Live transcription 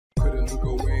look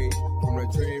away from the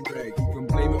train wreck. You can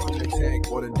blame it on the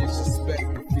tech or the disrespect.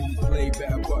 If you play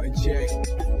better, button check.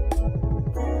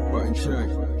 Button check.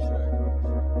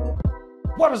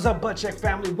 What is up, Butt Check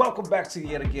family? Welcome back to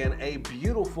yet again a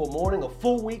beautiful morning, a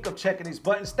full week of checking these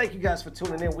buttons. Thank you guys for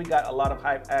tuning in. We got a lot of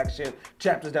hype action.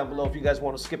 Chapters down below if you guys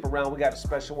want to skip around. We got a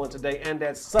special one today, and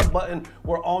that sub button.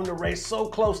 We're on the race, so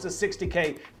close to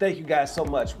 60K. Thank you guys so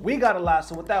much. We got a lot,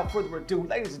 so without further ado,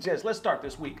 ladies and gents, let's start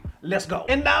this week. Let's go.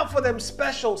 And now for them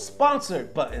special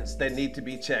sponsored buttons that need to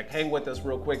be checked. Hang with us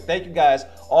real quick. Thank you guys,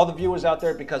 all the viewers out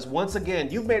there, because once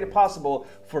again, you've made it possible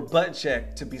for Button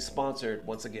Check to be sponsored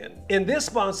once again. And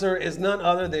this sponsor is none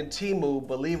other than Temu,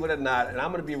 believe it or not. And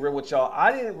I'm gonna be real with y'all.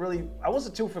 I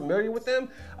wasn't too familiar with them.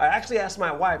 I actually asked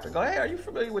my wife, I go, hey, are you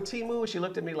familiar with Temu? She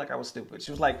looked at me like I was stupid.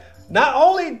 She was like, not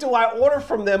only do I order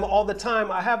from them all the time,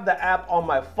 I have the app on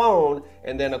my phone.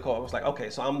 And then of course, I was like, okay,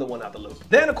 so I'm the one out the loop.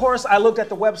 Then of course, I looked at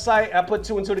the website, I put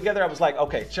two and two together. I was like,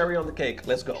 okay, cherry on the cake,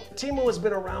 let's go. Temu has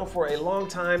been around for a long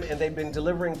time and they've been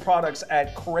delivering products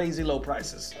at crazy low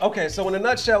prices. Okay, so in a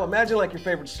nutshell, imagine like your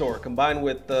favorite store combined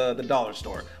with the dollar store.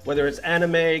 Whether it's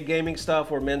anime, gaming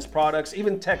stuff, or men's products,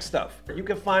 even tech stuff. You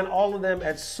can find all of them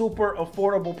at super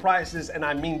affordable prices, and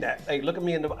I mean that. Hey, look at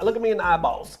me in the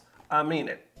eyeballs. I mean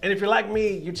it. And if you're like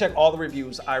me, you check all the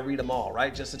reviews. I read them all,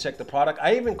 right? Just to check the product.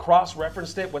 I even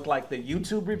cross-referenced it with like the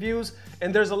YouTube reviews.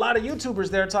 And there's a lot of YouTubers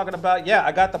there talking about, yeah,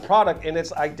 I got the product and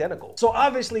it's identical. So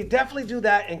obviously, definitely do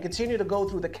that and continue to go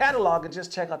through the catalog and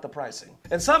just check out the pricing.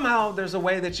 And somehow there's a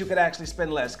way that you could actually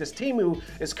spend less, because Temu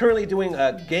is currently doing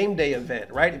a game day event,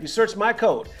 right? If you search my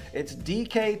code, it's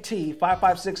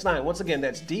DKT5569. Once again,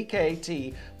 that's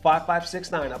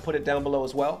DKT5569. I'll put it down below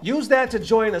as well. Use that to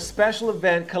join a special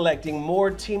event collecting more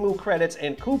Temu credits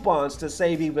and coupons to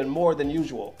save even more than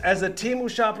usual. As a Temu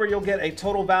shopper, you'll get a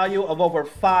total value of over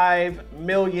 5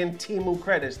 million Temu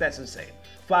credits. That's insane.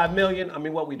 5 million, I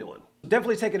mean, what we doing?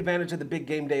 Definitely take advantage of the big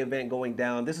game day event going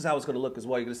down. This is how it's going to look as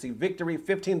well. You're going to see victory,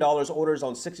 $15 orders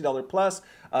on $60 plus,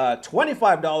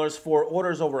 $25 for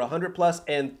orders over 100 plus,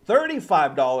 and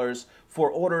 $35 for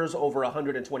orders over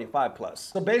 125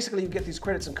 plus. So basically you get these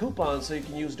credits and coupons so you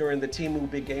can use during the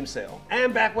Temu big game sale.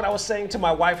 And back what I was saying to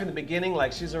my wife in the beginning,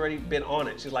 like she's already been on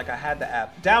it. She's like, I had the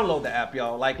app. Download the app,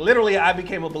 y'all. Like literally I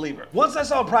became a believer. Once I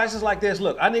saw prices like this,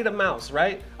 look, I need a mouse,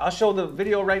 right? I'll show the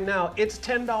video right now. It's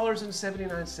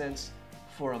 $10.79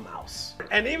 for a mouse.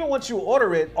 And even once you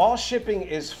order it, all shipping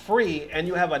is free and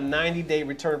you have a 90-day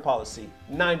return policy,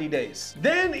 90 days.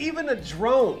 Then even a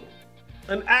drone,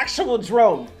 an actual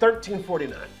drone,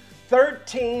 $13.49.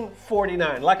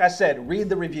 $13.49. Like I said, read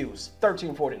the reviews,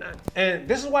 $13.49. And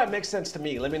this is why it makes sense to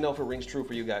me. Let me know if it rings true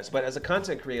for you guys. But as a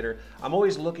content creator, I'm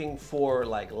always looking for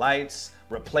like lights,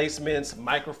 replacements,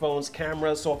 microphones,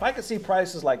 cameras. So if I could see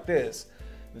prices like this,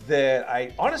 that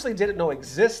I honestly didn't know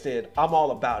existed, I'm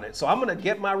all about it. So I'm gonna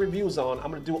get my reviews on,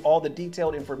 I'm gonna do all the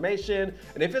detailed information,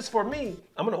 and if it's for me,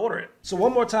 I'm gonna order it. So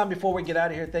one more time before we get out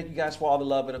of here, thank you guys for all the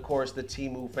love, and of course the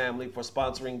Temu family for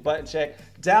sponsoring Button Check.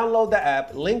 Download the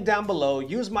app, link down below,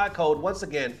 use my code once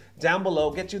again down below,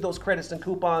 get you those credits and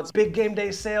coupons, big game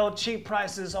day sale, cheap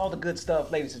prices, all the good stuff.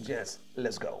 Ladies and gents,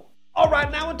 let's go. All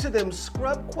right, now into them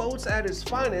scrub quotes at its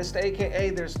finest,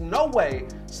 AKA there's no way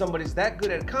somebody's that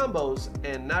good at combos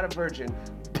and not a virgin.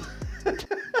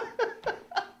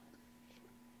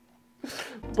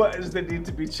 Buttons that need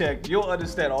to be checked. You'll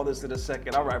understand all this in a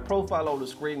second. All right, profile on the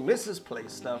screen, Mrs. Play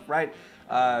stuff, right?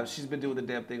 She's been doing the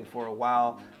damn thing for a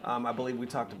while. I believe we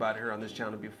talked about her on this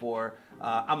channel before.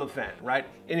 I'm a fan, right?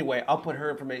 Anyway, I'll put her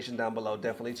information down below.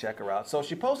 Definitely check her out. So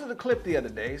she posted a clip the other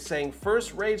day saying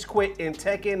first rage quit in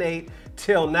Tekken 8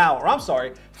 till now. Or I'm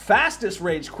sorry, fastest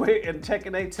rage quit in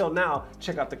Tekken 8 till now.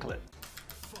 Check out the clip.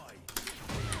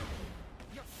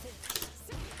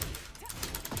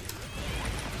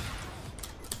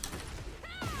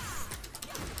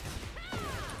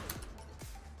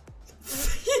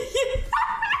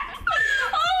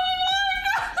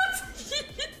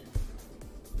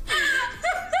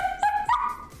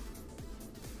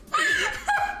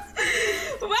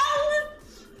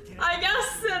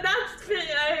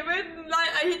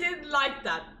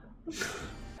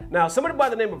 Now, somebody by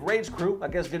the name of Rage Crew, I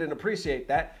guess, didn't appreciate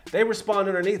that. They respond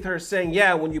underneath her saying,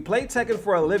 yeah, when you play Tekken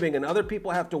for a living and other people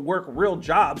have to work real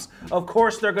jobs, of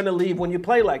course they're gonna leave when you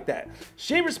play like that.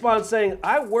 She responds saying,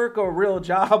 I work a real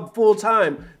job full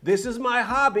time. This is my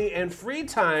hobby and free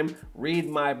time. Read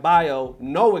my bio,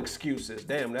 no excuses.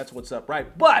 Damn, that's what's up,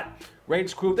 right? But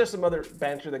Rage Crew, there's some other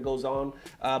banter that goes on,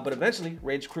 but eventually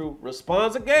Rage Crew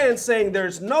responds again saying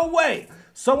there's no way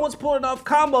someone's pulling off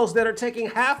combos that are taking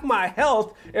half my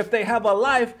health if they have a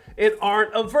life and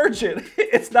aren't a virgin.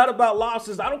 It's not not about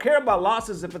losses. I don't care about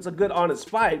losses if it's a good, honest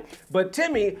fight. But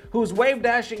Timmy, who's wave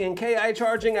dashing and KI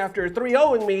charging after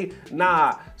 3-0ing me,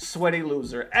 nah, sweaty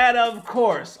loser. And of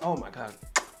course, oh my God,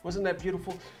 wasn't that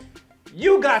beautiful?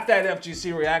 You got that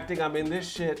FGC reacting. I mean, this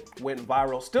shit went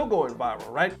viral, still going viral,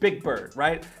 right? Big Bird,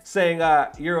 right? Saying,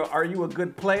 are you a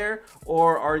good player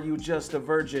or are you just a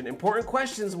virgin? Important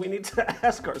questions we need to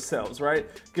ask ourselves, right?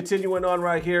 Continuing on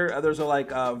right here, others are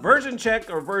like, virgin check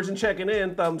or virgin checking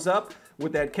in, thumbs up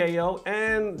with that KO.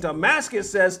 And Damascus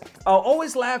says, I'll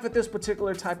always laugh at this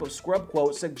particular type of scrub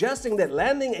quote, suggesting that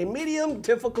landing a medium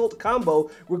difficult combo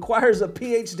requires a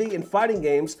PhD in fighting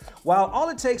games, while all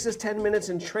it takes is 10 minutes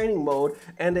in training mode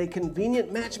and a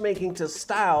convenient matchmaking to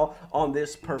style on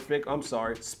this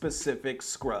specific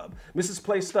scrub. Mrs.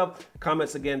 Play Stuff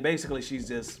comments again, basically she's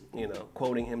just,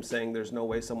 quoting him saying there's no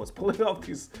way someone's pulling off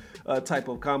these type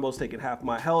of combos taking half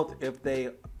my health if they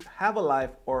have a life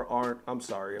or aren't,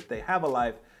 if they have a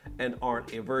life and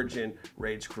aren't a virgin.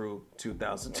 Rage Crew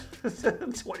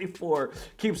 2024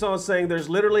 keeps on saying there's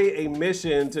literally a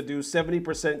mission to do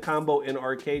 70% combo in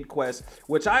Arcade Quest,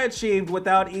 which I achieved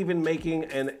without even making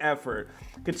an effort.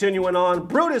 Continuing on,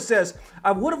 Brutus says,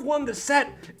 I would have won the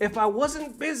set if I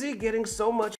wasn't busy getting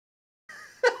so much.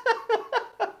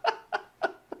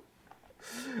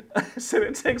 I said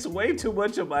it takes way too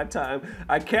much of my time.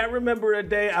 I can't remember a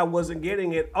day I wasn't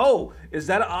getting it. Oh, is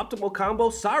that an optimal combo?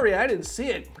 Sorry, I didn't see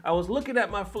it. I was looking at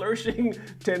my flourishing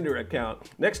Tinder account.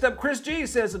 Next up, Chris G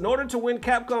says, in order to win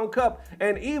Capcom Cup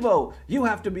and Evo, you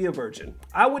have to be a virgin.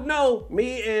 I would know.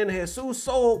 Me and Jesus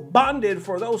Soul bonded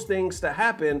for those things to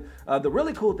happen. The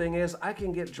really cool thing is I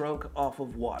can get drunk off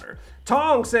of water.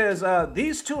 Tong says,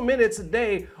 these 2 minutes a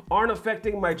day aren't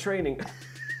affecting my training.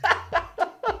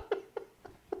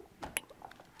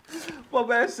 Well,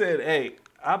 man said, hey,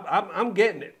 I'm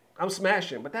getting it. I'm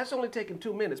smashing, but that's only taking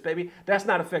 2 minutes, baby. That's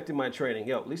not affecting my training.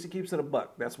 Yo, at least he keeps it a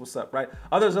buck. That's what's up, right?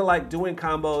 Others are like doing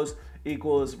combos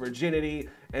equals virginity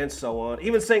and so on.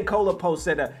 Even St. Cola Post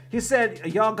said that. He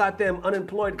said, y'all got them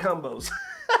unemployed combos.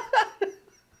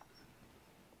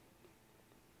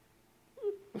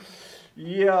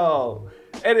 Yo,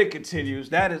 and it continues.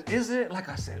 That isn't it? Like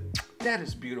I said, that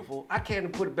is beautiful. I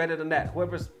can't put it better than that.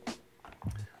 Whoever's...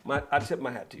 I tip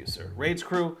my hat to you, sir. Rage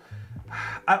Crew.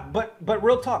 But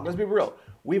real talk, let's be real.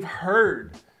 We've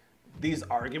heard these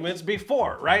arguments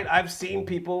before, right? I've seen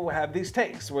people have these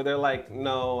takes where they're like,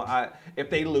 no, if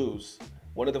they lose,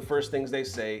 one of the first things they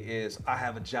say is, I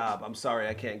have a job. I'm sorry,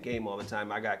 I can't game all the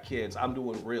time. I got kids. I'm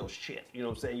doing real shit. You know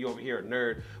what I'm saying? You over here a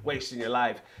nerd, wasting your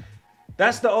life.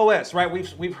 That's the OS, right?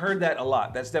 We've heard that a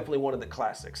lot. That's definitely one of the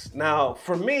classics. Now,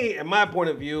 for me, in my point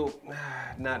of view,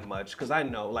 not much, because I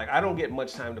know, like, I don't get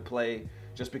much time to play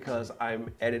just because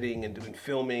I'm editing and doing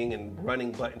filming and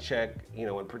running button check,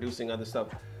 and producing other stuff.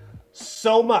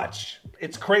 So much.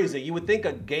 It's crazy. You would think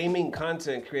a gaming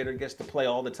content creator gets to play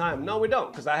all the time. No, we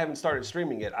don't, because I haven't started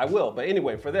streaming yet. I will, but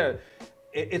anyway, for that,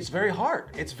 it's very hard.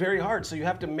 It's very hard. So you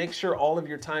have to make sure all of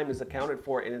your time is accounted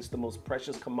for, and it's the most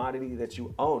precious commodity that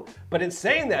you own. But in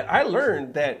saying that, I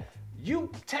learned that you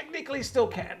technically still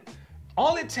can.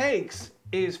 All it takes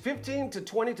is 15 to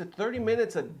 20 to 30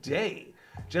 minutes a day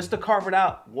just to carve it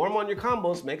out. Warm on your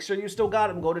combos, make sure you still got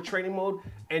them, go to training mode,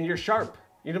 and you're sharp.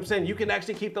 You know what I'm saying? You can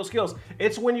actually keep those skills.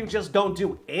 It's when you just don't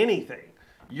do anything.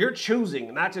 You're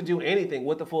choosing not to do anything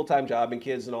with the full-time job and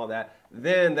kids and all that,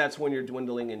 then that's when you're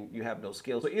dwindling and you have no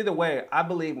skills. So either way, I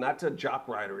believe, not to jock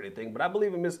ride or anything, but I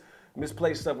believe in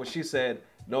misplaced stuff when she said,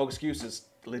 no excuses,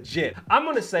 legit. I'm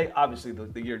gonna say, obviously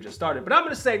the year just started, but I'm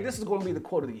gonna say this is gonna be the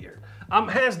quote of the year.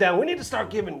 Hands down, we need to start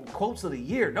giving quotes of the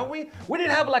year, don't we? We need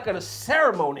to have like a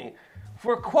ceremony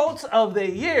for quotes of the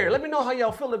year. Let me know how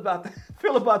y'all feel about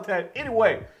that.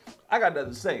 Anyway, I got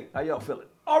nothing to say. How y'all feeling?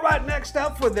 All right, next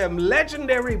up for them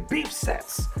legendary beef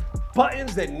sets.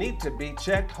 Buttons that need to be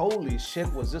checked. Holy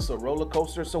shit, was this a roller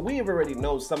coaster? So we have already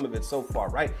known some of it so far,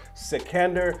 right?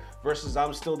 Sikander versus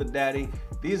I'm Still the Daddy.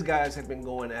 These guys have been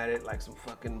going at it like some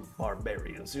fucking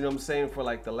barbarians. You know what I'm saying? For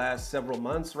like the last several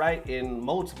months, right? In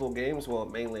multiple games. Well,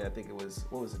 mainly I think it was,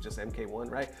 what was it? Just MK1,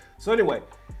 right? So anyway,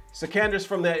 Sikander's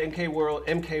from that MK world.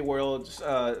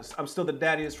 I'm Still the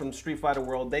Daddy is from Street Fighter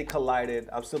world. They collided.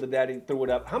 I'm Still the Daddy threw it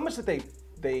up. How much did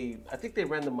I think they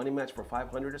ran the money match for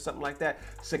 500 or something like that.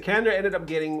 Sikander ended up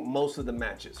getting most of the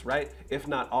matches, right? If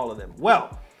not all of them.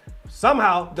 Well,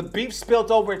 somehow the beef spilled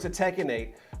over to Tekken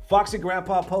 8. Foxy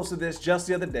Grandpa posted this just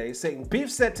the other day, saying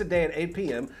beef set today at 8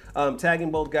 p.m. Tagging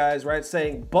both guys, right?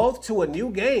 Saying both to a new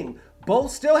game.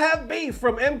 Both still have beef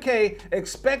from MK.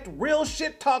 Expect real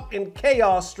shit talk and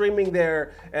chaos streaming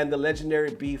there, and the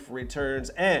legendary beef returns.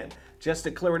 And just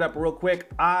to clear it up real quick,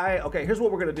 okay, here's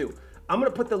what we're gonna do. I'm gonna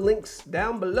put the links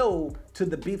down below to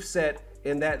the beef set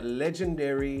in that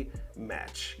legendary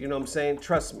match. You know what I'm saying?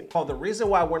 Trust me. Oh, the reason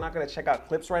why we're not gonna check out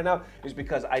clips right now is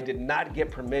because I did not get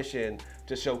permission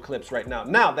to show clips right now.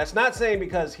 Now, that's not saying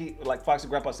because he, like Foxy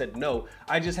Grandpa said no,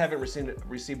 I just haven't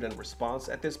received a response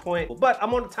at this point. But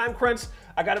I'm on a time crunch,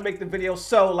 I gotta make the video.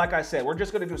 So like I said, we're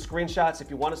just gonna do screenshots. If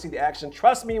you wanna see the action,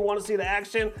 trust me, you wanna see the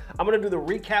action, I'm gonna do the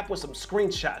recap with some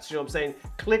screenshots, you know what I'm saying?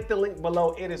 Click the link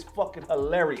below, it is fucking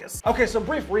hilarious. Okay, so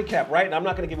brief recap, right? And I'm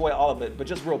not gonna give away all of it, but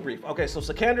just real brief. Okay, so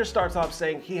Sikander starts off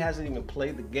saying he hasn't even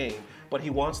played the game, but he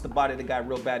wants to body the guy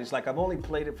real bad. He's like, I've only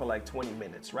played it for like 20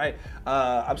 minutes, right?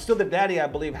 I'm Still the Daddy, I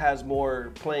believe, has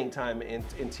more playing time in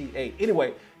T8.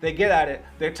 Anyway, they get at it,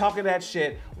 they're talking that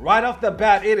shit. Right off the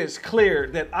bat, it is clear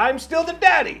that I'm Still the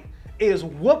Daddy is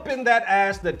whooping that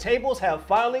ass. The tables have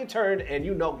finally turned, and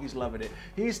you know he's loving it.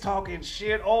 He's talking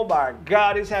shit. Oh my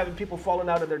God, he's having people falling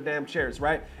out of their damn chairs,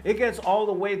 right? It gets all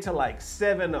the way to like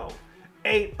 7-0.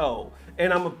 8-0,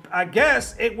 and I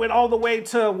guess it went all the way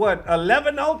to what,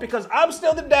 11-0, because I'm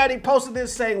Still the Daddy posted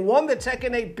this saying won the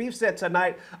Tekken 8 beef set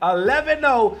tonight,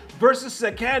 11-0 versus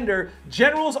Sikander.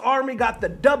 General's Army got the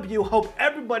W. Hope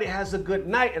everybody has a good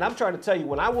night. And I'm trying to tell you,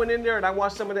 when I went in there and I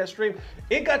watched some of that stream,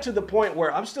 it got to the point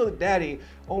where I'm Still the Daddy.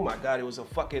 Oh my God, it was a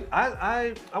fucking,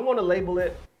 I want to label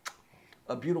it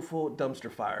a beautiful dumpster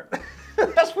fire.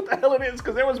 That's what the hell it is,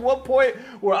 because there was one point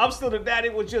where I'm Still the Daddy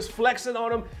was just flexing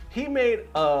on him. He made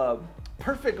a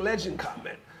Perfect Legend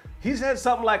comment. He said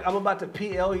something like, I'm about to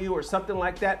PL you or something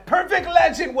like that. Perfect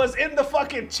Legend was in the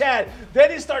fucking chat.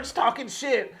 Then he starts talking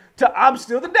shit to I'm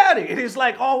Still the Daddy. And he's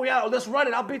like, oh yeah, let's run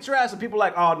it, I'll beat your ass. And people are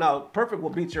like, oh no, Perfect will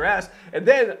beat your ass. And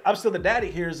then I'm Still the Daddy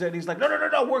hears it, and he's like,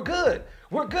 no, we're good.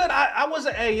 We're good. I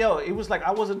wasn't, hey yo, he was like,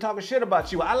 I wasn't talking shit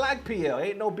about you. I like PL,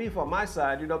 ain't no beef on my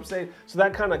side, you know what I'm saying? So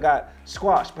that kind of got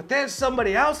squashed. But then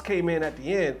somebody else came in at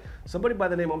the end, somebody by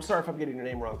the name, I'm sorry if I'm getting your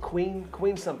name wrong,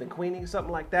 Queenie, something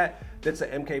like that, that's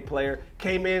an MK player,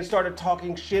 came in, started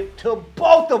talking shit to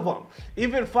both of them.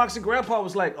 Even Foxy Grandpa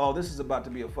was like, oh, this is about to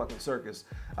be a fucking circus.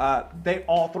 They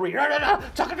all three,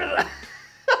 talking to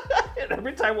and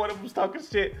every time one of them was talking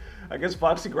shit, I guess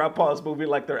Foxy Grandpa is moving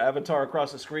like their avatar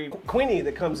across the screen. Queenie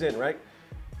that comes in, right?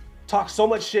 Talks so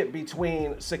much shit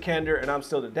between Sikander and I'm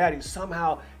Still the Daddy,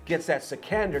 somehow gets that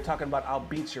Sikander talking about, I'll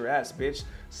beat your ass, bitch.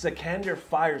 Sikander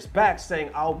fires back saying,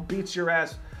 I'll beat your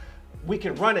ass. We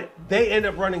can run it. They end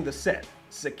up running the set.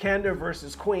 Sikander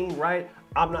versus Queen, right?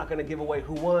 I'm not gonna give away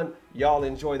who won. Y'all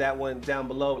enjoy that one down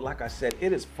below. Like I said,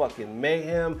 it is fucking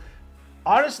mayhem.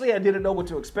 Honestly, I didn't know what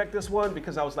to expect this one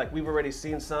because I was like, we've already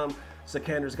seen some.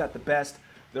 Sikander's got the best.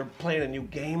 They're playing a new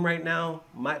game right now.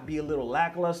 Might be a little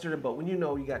lackluster, but when you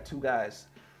know you got two guys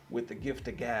with the gift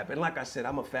of gab. And like I said,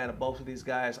 I'm a fan of both of these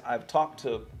guys. I've talked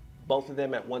to both of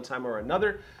them at one time or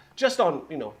another. Just on,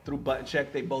 you know, through button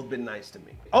check, they've both been nice to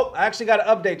me. Oh, I actually got an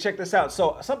update, check this out.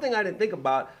 So something I didn't think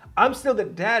about, I'm Still the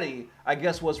Daddy, I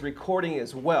guess, was recording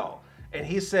as well. And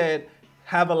he said,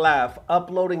 have a laugh,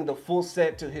 uploading the full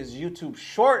set to his YouTube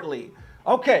shortly.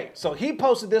 Okay, so he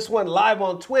posted this one live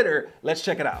on Twitter. Let's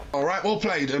check it out. All right, well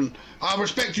played, and I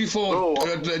respect you for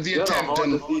the attempt.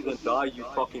 And die, you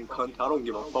fucking cunt. I don't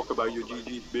give a fuck about your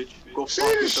GGs, bitch. Go see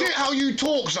the shit how you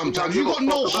talk sometimes. You got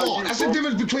no heart. That's the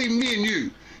difference between me and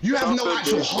you. You have no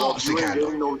actual heart, Sikander. You ain't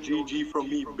getting no GG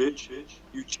from me, bitch.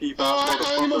 You cheap ass motherfucker.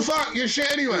 I don't give a fuck. Your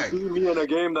shit anyway. You see me in a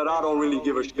game that I don't really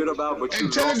give a shit about, but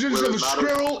intelligence of a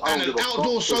squirrel and an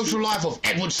outdoor social life of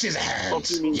Edward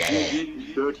Scissorhands. Yeah.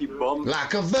 You dirty bum.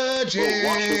 Like a virgin.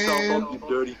 Watch yourself up, you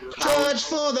dirty touch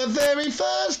for the very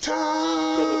first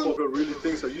time. Really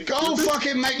think so. Go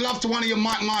fucking make love to one of your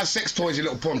Mike Myers sex toys, you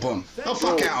little pom-pom. Go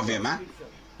fuck out of here, man.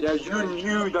 Yeah, you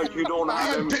knew that you don't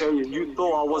have MK and you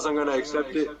thought I wasn't gonna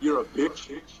accept it. You're a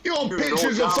bitch. Your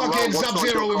pictures of fucking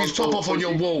Sub-Zero with his top off on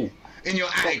your wall in your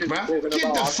attic, bruh.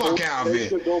 Get the fuck out of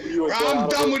here. I'm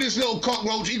done with this little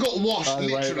cockroach. He got washed,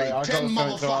 literally. 10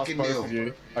 motherfucking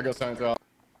mil. I got something to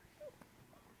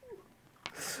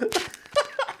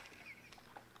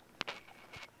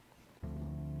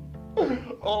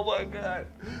Oh my God.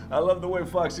 I love the way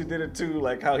Foxy did it too,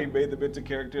 like how he made them into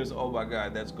characters. Oh my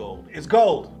God, that's gold. It's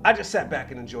gold. I just sat back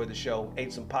and enjoyed the show,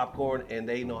 ate some popcorn, and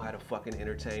they know how to fucking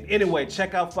entertain. Anyway,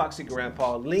 check out Foxy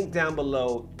Grandpa, link down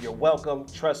below. You're welcome,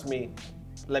 trust me.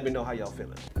 Let me know how y'all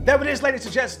feeling. There it is, ladies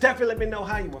and gents. Definitely let me know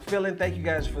how you were feeling. Thank you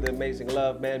guys for the amazing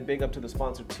love, man. Big up to the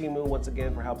sponsor, Temu, once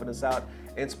again, for helping us out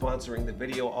and sponsoring the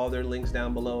video. All their links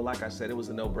down below. Like I said, it was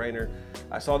a no-brainer.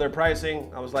 I saw their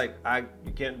pricing. I was like,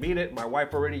 you can't beat it. My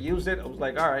wife already used it. I was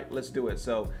like, all right, let's do it.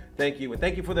 So Thank you. And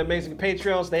thank you for the amazing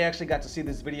Patreons. They actually got to see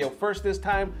this video first this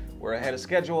time. We're ahead of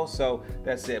schedule, so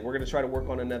that's it. We're gonna try to work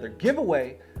on another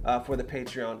giveaway for the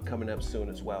Patreon coming up soon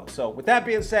as well. So with that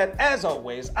being said, as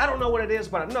always, I don't know what it is,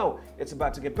 but I know it's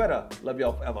about to get better. Love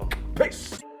y'all forever.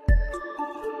 Peace.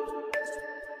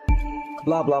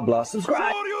 Blah, blah, blah.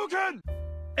 Subscribe.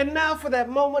 And now for that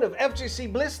moment of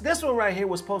FGC Bliss. This one right here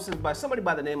was posted by somebody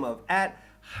by the name of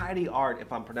 @HeidiArt,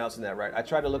 if I'm pronouncing that right. I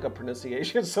tried to look up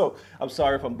pronunciation, so I'm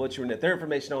sorry if I'm butchering it. Their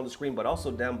information on the screen, but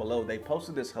also down below, they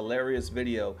posted this hilarious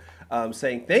video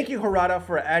saying, thank you, Harada,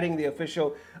 for adding the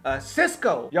official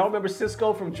Cisco. Y'all remember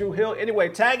Cisco from Drew Hill? Anyway,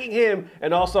 tagging him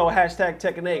and also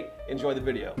 #Tekken8. Enjoy the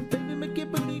video.